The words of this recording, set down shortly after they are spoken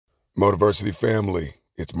Motiversity family,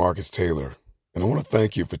 it's Marcus Taylor, and I want to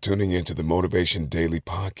thank you for tuning in to the Motivation Daily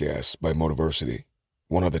Podcast by Motiversity,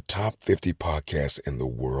 one of the top 50 podcasts in the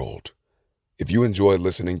world. If you enjoy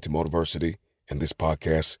listening to Motiversity and this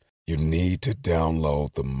podcast, you need to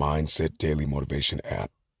download the Mindset Daily Motivation app.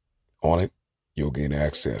 On it, you'll gain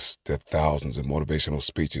access to thousands of motivational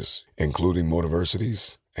speeches, including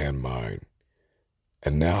Motiversity's and mine.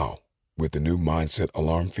 And now, with the new Mindset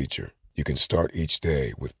Alarm feature, you can start each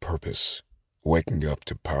day with purpose, waking up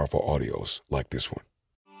to powerful audios like this one.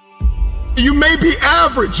 You may be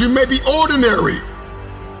average, you may be ordinary,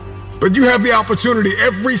 but you have the opportunity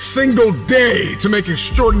every single day to make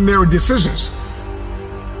extraordinary decisions.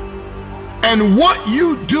 And what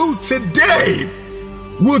you do today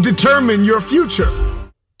will determine your future.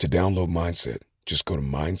 To download Mindset, just go to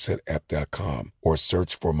mindsetapp.com or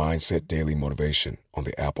search for Mindset Daily Motivation on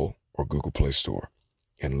the Apple or Google Play Store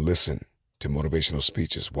and listen to motivational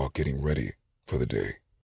speeches while getting ready for the day.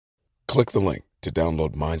 Click the link to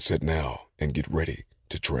download Mindset now and get ready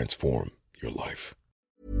to transform your life.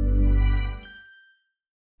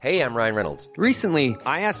 Hey, I'm Ryan Reynolds. Recently,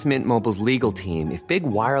 I asked Mint Mobile's legal team if big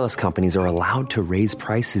wireless companies are allowed to raise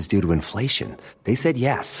prices due to inflation. They said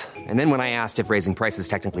yes. And then when I asked if raising prices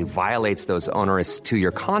technically violates those onerous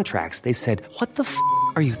two-year contracts, they said, "What the f***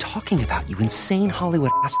 are you talking about, you insane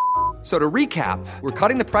Hollywood ass?" So to recap, we're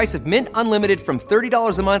cutting the price of Mint Unlimited from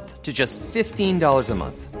 $30 a month to just $15 a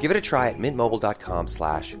month. Give it a try at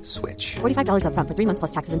mintmobile.com/switch. $45 up front for 3 months plus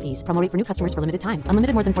taxes and fees. Promo rate for new customers for limited time.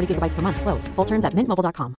 Unlimited more than 40 gigabytes per month. Slows full terms at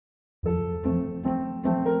mintmobile.com.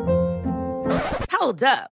 Hold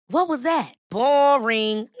up. What was that?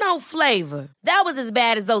 Boring. No flavor. That was as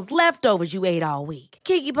bad as those leftovers you ate all week.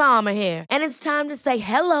 Keke Palmer here, and it's time to say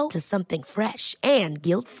hello to something fresh and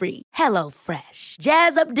guilt-free. Hello Fresh.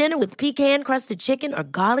 Jazz up dinner with pecan-crusted chicken or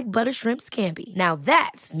garlic butter shrimp scampi. Now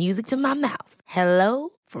that's music to my mouth. Hello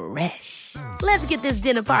Fresh. Let's get this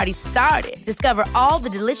dinner party started. Discover all the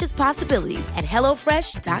delicious possibilities at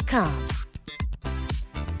hellofresh.com.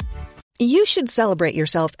 You should celebrate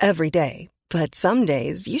yourself every day, but some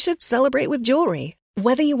days you should celebrate with jewelry.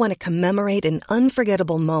 Whether you want to commemorate an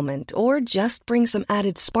unforgettable moment or just bring some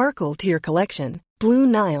added sparkle to your collection, Blue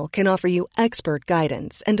Nile can offer you expert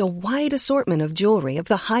guidance and a wide assortment of jewelry of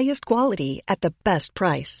the highest quality at the best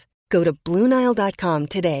price. Go to BlueNile.com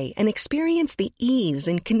today and experience the ease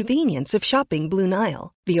and convenience of shopping Blue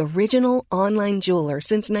Nile, the original online jeweler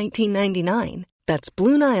since 1999. That's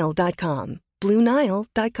BlueNile.com.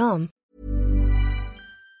 BlueNile.com.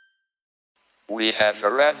 We have a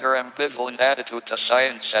rather ambivalent attitude to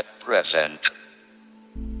science at present.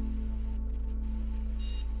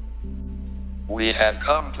 We have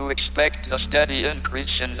come to expect a steady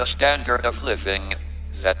increase in the standard of living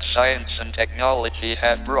that science and technology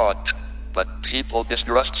have brought, but people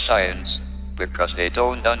distrust science because they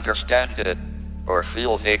don't understand it or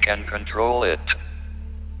feel they can control it.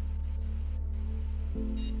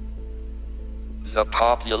 The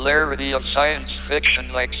popularity of science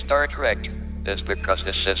fiction like Star Trek is because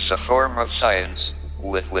this is a form of science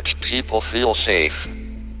with which people feel safe.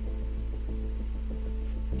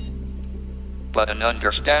 But an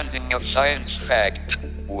understanding of science fact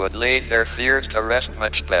would lay their fears to rest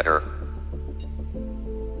much better.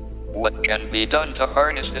 What can be done to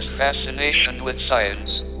harness this fascination with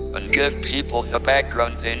science and give people the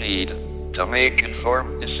background they need to make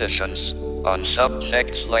informed decisions on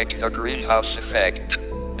subjects like the greenhouse effect,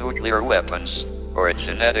 nuclear weapons, or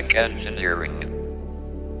genetic engineering?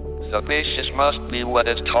 The basis must be what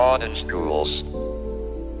is taught in schools.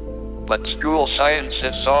 But school science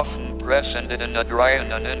is often presented in a dry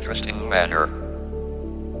and uninteresting manner.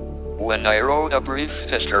 When I wrote a brief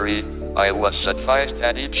history, I was advised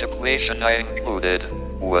that each equation I included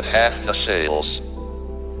would have the sales.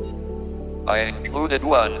 I included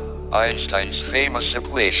one, Einstein's famous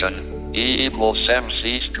equation, E equals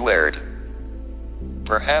mc squared.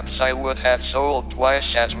 Perhaps I would have sold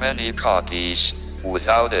twice as many copies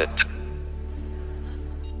without it.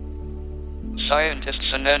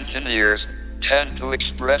 Scientists and engineers tend to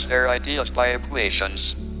express their ideas by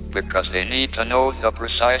equations because they need to know the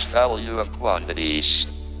precise value of quantities.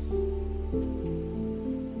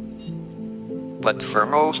 But for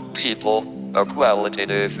most people, a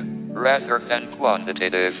qualitative, rather than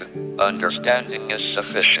quantitative, understanding is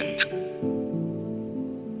sufficient.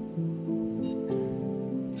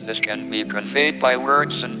 This can be conveyed by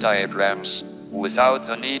words and diagrams without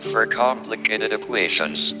the need for complicated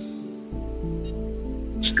equations.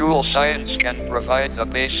 School science can provide the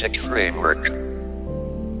basic framework.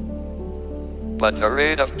 But the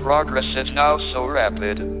rate of progress is now so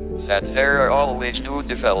rapid that there are always new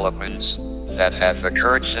developments that have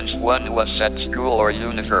occurred since one was at school or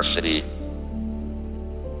university.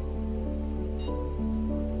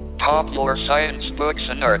 Popular science books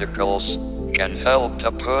and articles can help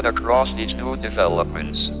to put across these new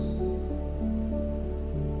developments.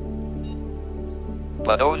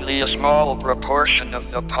 But only a small proportion of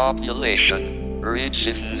the population reads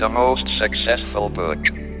even the most successful book.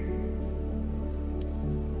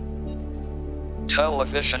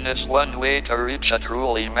 Television is one way to reach a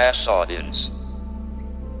truly mass audience.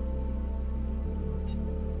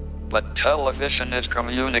 But television is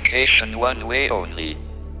communication one way only.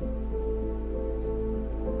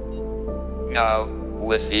 Now,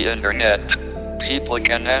 with the internet, people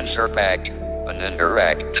can answer back and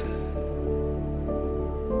interact.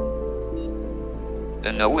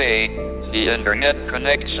 In a way, the internet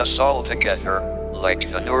connects us all together, like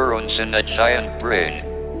the neurons in a giant brain.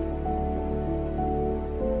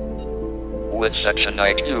 With such an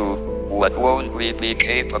IQ, what won't we be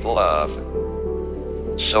capable of?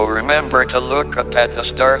 So remember to look up at the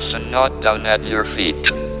stars and not down at your feet.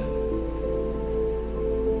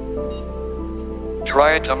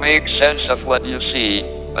 Try to make sense of what you see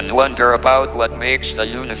and wonder about what makes the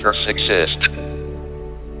universe exist.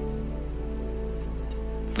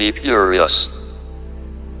 Be curious.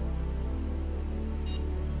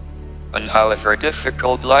 And however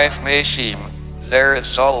difficult life may seem, there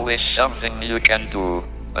is always something you can do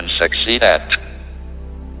and succeed at.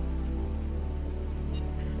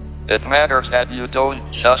 It matters that you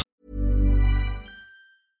don't just...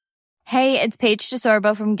 Hey, it's Paige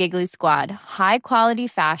DeSorbo from Giggly Squad. High quality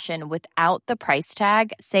fashion without the price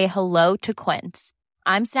tag. Say hello to Quince.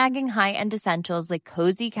 I'm snagging high-end essentials like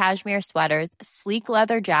cozy cashmere sweaters, sleek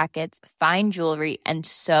leather jackets, fine jewelry, and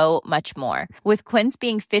so much more. With Quince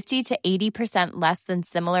being 50 to 80% less than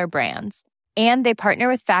similar brands. And they partner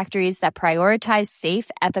with factories that prioritize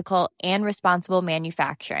safe, ethical, and responsible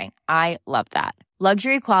manufacturing. I love that.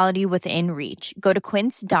 Luxury quality within reach. Go to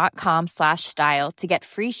quince.com/style to get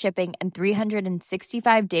free shipping and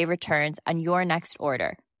 365-day returns on your next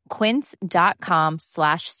order.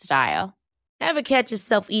 Quince.com/style. Ever catch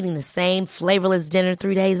yourself eating the same flavorless dinner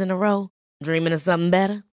 3 days in a row? Dreaming of something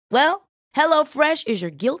better? Well, HelloFresh is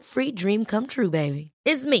your guilt-free dream come true, baby.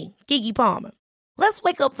 It's me, Keke Palmer. Let's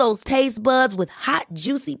wake up those taste buds with hot,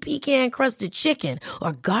 juicy pecan-crusted chicken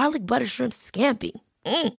or garlic butter shrimp scampi.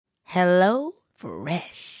 Hello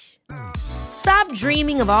Fresh. Stop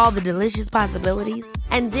dreaming of all the delicious possibilities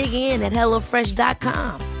and dig in at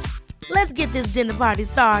HelloFresh.com. Let's get this dinner party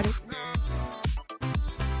started.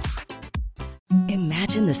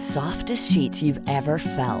 Imagine the softest sheets you've ever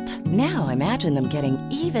felt. Now imagine them getting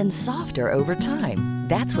even softer over time.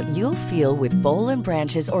 That's what you'll feel with Boll &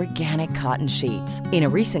 Branch's organic cotton sheets. In a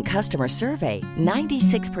recent customer survey,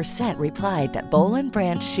 96% replied that Boll &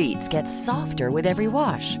 Branch sheets get softer with every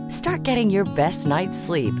wash. Start getting your best night's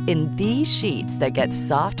sleep in these sheets that get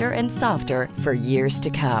softer and softer for years to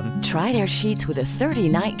come. Try their sheets with a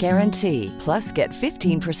 30-night guarantee. Plus, get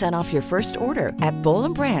 15% off your first order at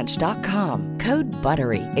bollandbranch.com. Code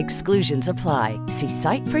BUTTERY. Exclusions apply. See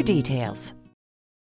site for details.